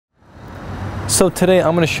So today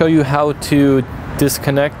I'm going to show you how to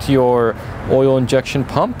disconnect your oil injection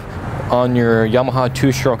pump on your Yamaha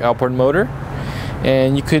two-stroke outboard motor.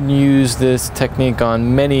 And you can use this technique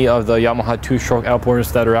on many of the Yamaha two-stroke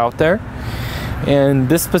outboards that are out there. And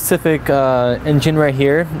this specific engine right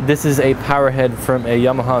here, this is a power head from a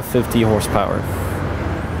Yamaha 50 horsepower.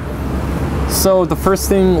 So the first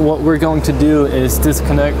thing what we're going to do is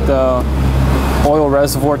disconnect the oil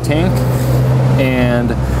reservoir tank,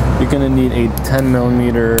 and you're going to need a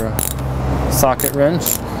 10mm socket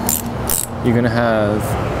wrench. You're going to have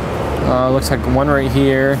looks like one right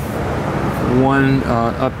here, one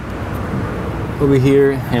up over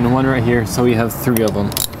here, and one right here, so we have 3 of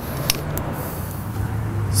them.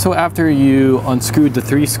 So after you unscrewed the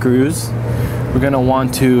 3 screws, we're going to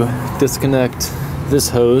want to disconnect this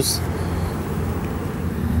hose.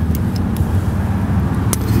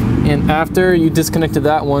 And after you disconnected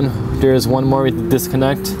that one, there's one more to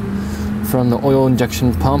disconnect from the oil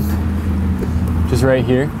injection pump, just right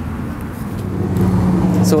here.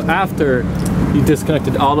 So after you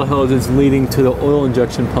disconnected all the hoses leading to the oil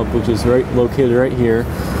injection pump, which is located right here,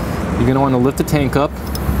 you're going to want to lift the tank up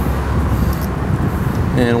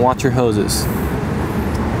and watch your hoses.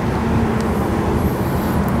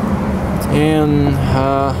 And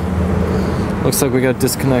looks like we got to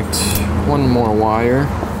disconnect one more wire.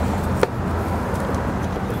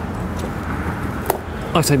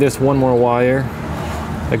 Looks like there's one more wire.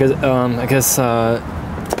 I guess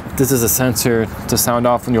this is a sensor to sound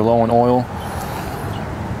off when you're low on oil.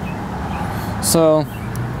 So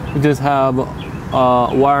we just have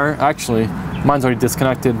a wire. Actually, mine's already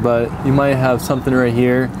disconnected, but you might have something right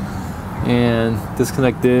here, and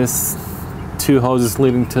disconnect this. 2 hoses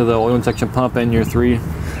leading to the oil injection pump and your 3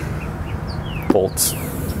 bolts.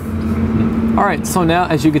 All right, so now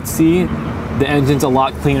as you can see, the engine's a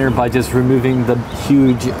lot cleaner by just removing the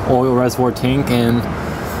huge oil reservoir tank, and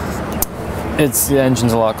the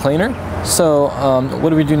engine's a lot cleaner. So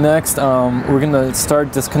what do we do next? We're gonna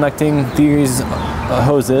start disconnecting these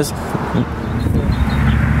hoses.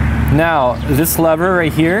 Now this lever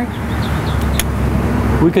right here,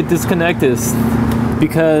 we could disconnect this,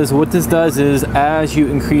 because what this does is as you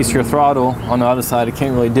increase your throttle on the other side, I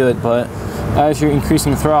can't really do it, but as you're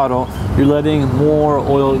increasing throttle, you're letting more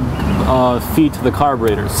oil feed to the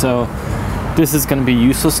carburetor. So this is going to be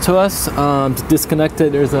useless to us. To disconnect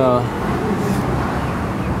it, there's a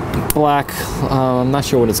black, I'm not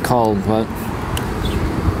sure what it's called, but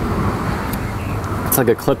it's like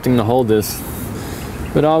a clip thing to hold this.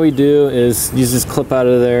 But all we do is use this clip out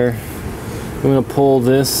of there. We're going to pull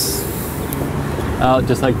this out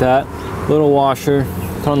just like that. Little washer,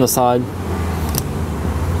 put on the side.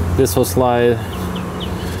 This will slide.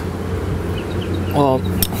 Well,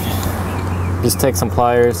 just take some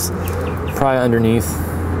pliers, pry underneath.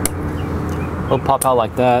 It'll pop out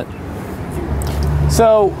like that.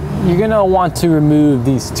 So you're gonna want to remove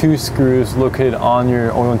these 2 screws located on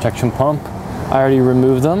your oil injection pump. I already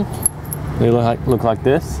removed them. They look like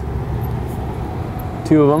this.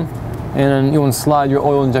 2 of them. And then you want to slide your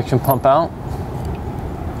oil injection pump out.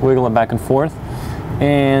 Wiggle it back and forth.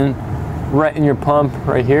 And right in your pump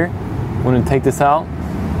right here, you want to take this out.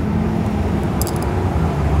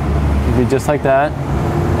 You do just like that.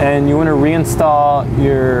 And you want to reinstall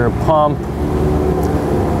your pump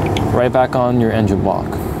right back on your engine block.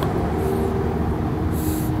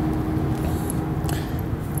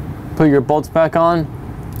 Put your bolts back on,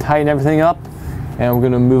 tighten everything up, and we're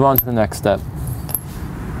going to move on to the next step.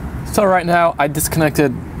 So right now I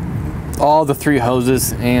disconnected all the 3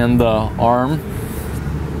 hoses and the arm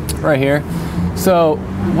right here. So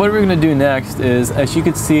what we're going to do next is, as you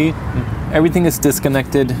can see, everything is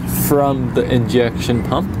disconnected from the injection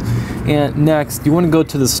pump. And next you want to go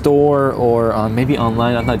to the store or maybe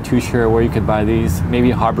online. I'm not too sure where you could buy these,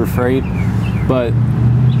 maybe Harbor Freight, but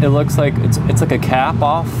it looks like it's like a cap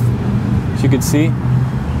off, as you can see.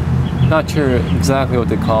 Not sure exactly what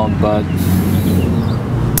they're called, but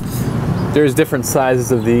there's different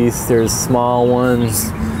sizes of these. There's small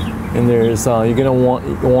ones, and there's you're gonna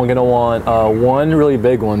want one really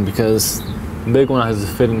big one, because the big one has to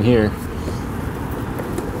fit in here,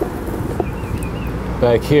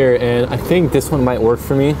 back here. And I think this one might work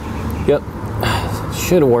for me. Yep,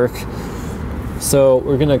 should work. So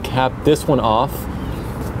we're gonna cap this one off.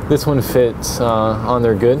 This one fits on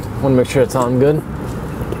there good. Want to make sure it's on good.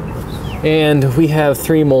 And we have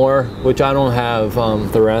 3 more, which I don't have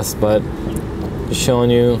the rest, but just showing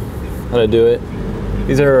you how to do it.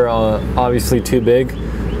 These are obviously too big,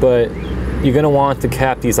 but you're gonna want to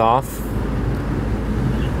cap these off.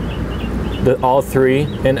 All 3,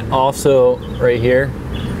 and also right here,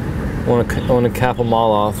 I want to cap them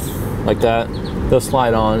all off. like that. They'll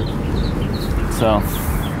slide on. So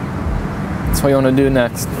that's what you want to do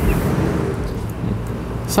next.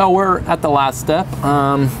 So we're at the last step.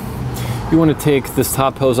 You want to take this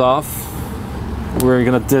top hose off. We're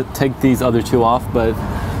gonna take these other two off, but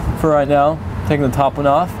for right now, taking the top one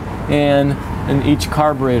off. And in each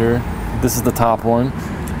carburetor, this is the top one,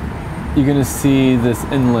 you're gonna see this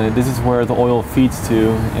inlet. This is where the oil feeds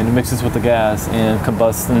to and it mixes with the gas and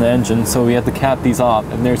combusts in the engine. So we have to cap these off.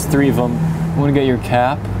 And there's 3 of them. You wanna get your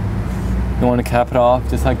cap. You wanna cap it off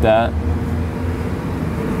just like that.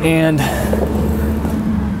 And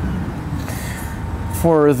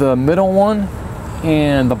for the middle one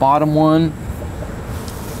and the bottom one,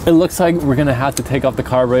 it looks like we're gonna have to take off the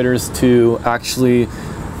carburetors to actually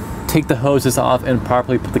take the hoses off and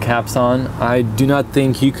properly put the caps on. I do not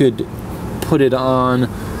think you could put it on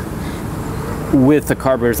with the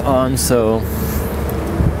carburetors on, so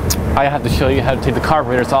I have to show you how to take the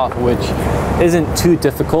carburetors off, which isn't too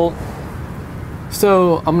difficult.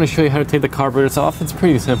 So I'm gonna show you how to take the carburetors off. It's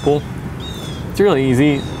pretty simple. It's really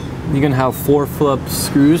easy. You're gonna have 4 Phillips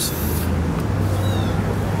screws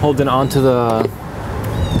holding onto the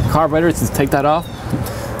carburetors. Just take that off.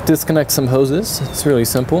 Disconnect some hoses. It's really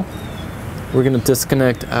simple. We're gonna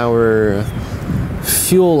disconnect our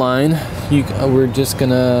fuel line. I'm gonna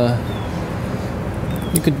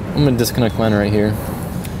disconnect mine right here.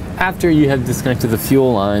 After you have disconnected the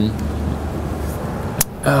fuel line,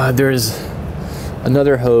 there's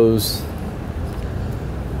another hose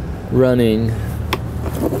running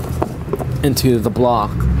into the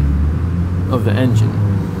block of the engine,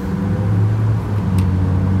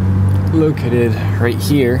 located right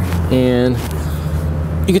here. And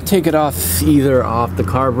you could take it off either off the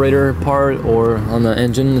carburetor part or on the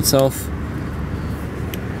engine itself.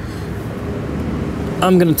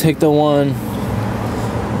 I'm gonna take the one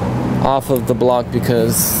off of the block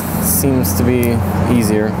because it seems to be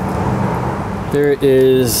easier. There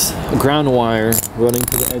is a ground wire running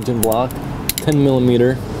to the engine block, 10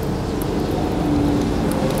 millimeter.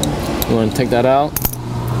 You want to take that out,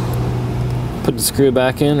 put the screw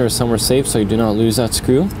back in or somewhere safe so you do not lose that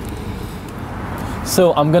screw.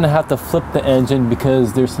 So I'm gonna have to flip the engine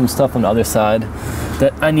because there's some stuff on the other side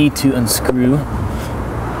that I need to unscrew.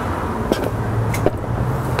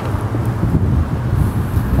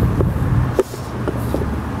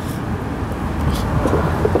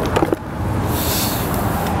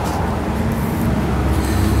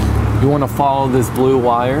 You want to follow this blue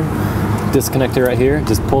wire, disconnect it right here,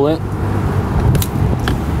 just pull it.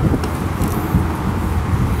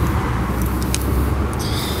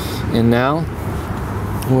 And now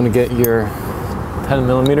you want to get your 10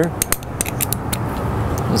 millimeter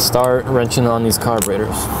and start wrenching on these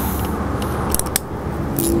carburetors.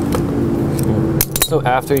 So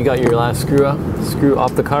after you got your last screw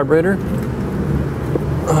off the carburetor,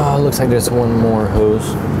 looks like there's one more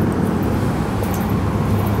hose.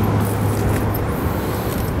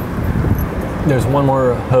 There's one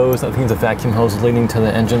more hose, I think it's a vacuum hose leading to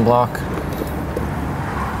the engine block.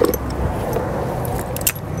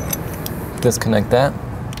 Disconnect that.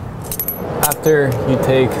 After you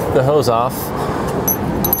take the hose off,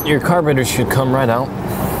 your carburetor should come right out.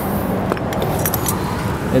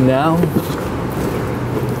 And now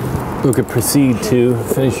we could proceed to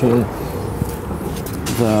finishing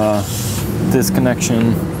the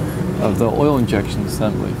disconnection of the oil injection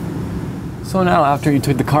assembly. So now after you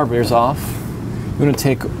took the carburetors off, you're going to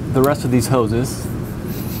take the rest of these hoses.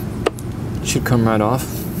 It should come right off.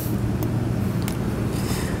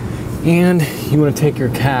 And you want to take your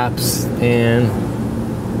caps and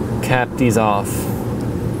cap these off.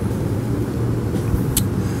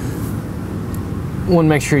 You want to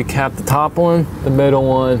make sure you cap the top one, the middle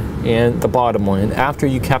one, and the bottom one. And after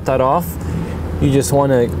you cap that off, you just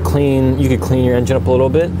want to clean, you could clean your engine up a little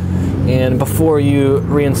bit. And before you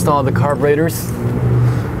reinstall the carburetors,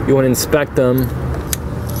 you want to inspect them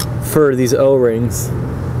for these O-rings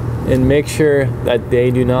and make sure that they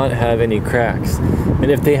do not have any cracks. And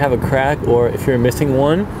if they have a crack or if you're missing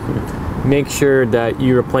one, make sure that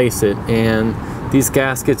you replace it. And these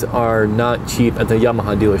gaskets are not cheap at the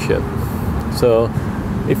Yamaha dealership. So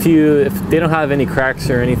if they don't have any cracks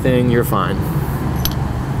or anything, you're fine.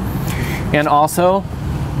 And also,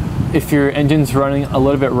 if your engine's running a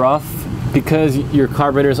little bit rough, because your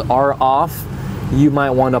carburetors are off, you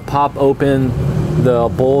might want to pop open the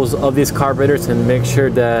bowls of these carburetors and make sure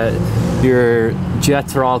that your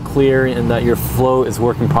jets are all clear and that your flow is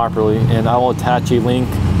working properly. And I will attach a link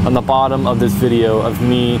on the bottom of this video of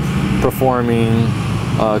me performing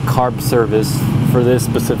carb service for this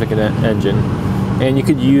specific engine. And you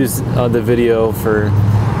could use the video for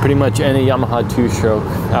pretty much any Yamaha 2-stroke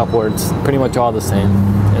outboards, pretty much all the same,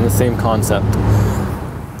 and the same concept.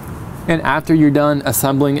 And after you're done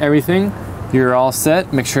assembling everything, you're all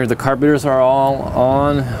set. Make sure the carburetors are all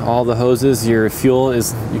on, all the hoses, your fuel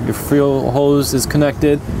hose is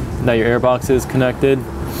connected, now your air box is connected,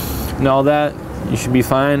 and all that. You should be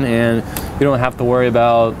fine, and you don't have to worry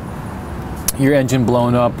about your engine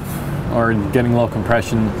blowing up or getting low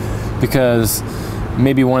compression because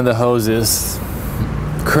maybe one of the hoses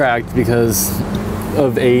cracked because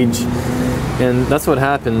of age. And that's what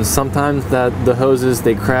happens sometimes, that the hoses,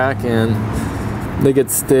 they crack and they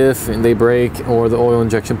get stiff and they break, or the oil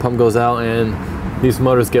injection pump goes out and these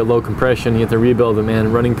motors get low compression. You have to rebuild them,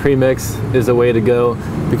 and running premix is a way to go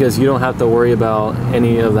because you don't have to worry about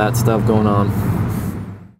any of that stuff going on.